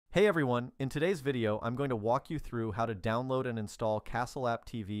Hey everyone, in today's video, I'm going to walk you through how to download and install Castle App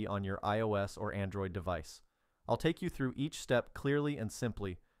TV on your iOS or Android device. I'll take you through each step clearly and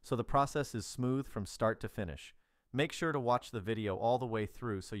simply, so the process is smooth from start to finish. Make sure to watch the video all the way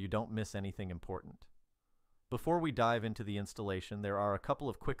through so you don't miss anything important. Before we dive into the installation, there are a couple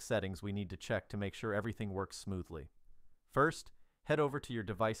of quick settings we need to check to make sure everything works smoothly. First, head over to your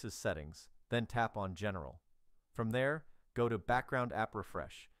device's settings, then tap on General. From there, go to Background App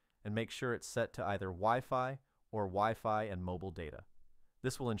Refresh, and make sure it's set to either Wi-Fi or Wi-Fi and mobile data.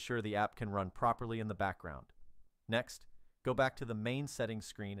 This will ensure the app can run properly in the background. Next, go back to the main settings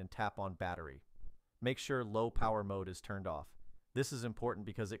screen and tap on Battery. Make sure low power mode is turned off. This is important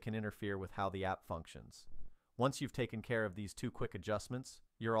because it can interfere with how the app functions. Once you've taken care of these two quick adjustments,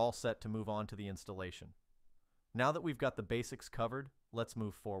 you're all set to move on to the installation. Now that we've got the basics covered, let's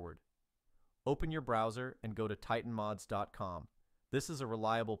move forward. Open your browser and go to titanmods.com. This is a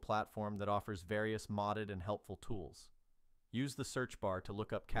reliable platform that offers various modded and helpful tools. Use the search bar to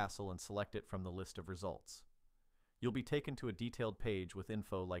look up Castle and select it from the list of results. You'll be taken to a detailed page with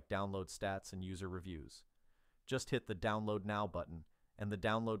info like download stats and user reviews. Just hit the Download Now button, and the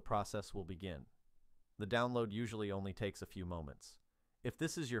download process will begin. The download usually only takes a few moments. If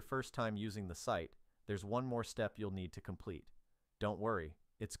this is your first time using the site, there's one more step you'll need to complete. Don't worry,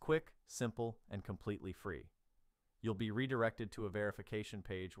 it's quick, simple, and completely free. You'll be redirected to a verification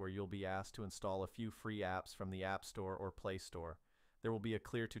page where you'll be asked to install a few free apps from the App Store or Play Store. There will be a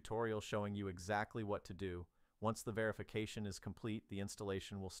clear tutorial showing you exactly what to do. Once the verification is complete, the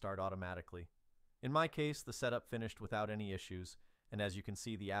installation will start automatically. In my case, the setup finished without any issues, and as you can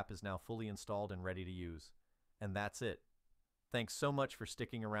see, the app is now fully installed and ready to use. And that's it. Thanks so much for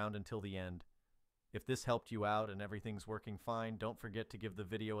sticking around until the end. If this helped you out and everything's working fine, don't forget to give the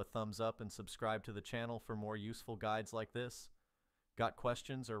video a thumbs up and subscribe to the channel for more useful guides like this. Got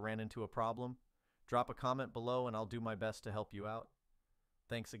questions or ran into a problem? Drop a comment below and I'll do my best to help you out.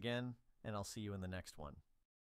 Thanks again, and I'll see you in the next one.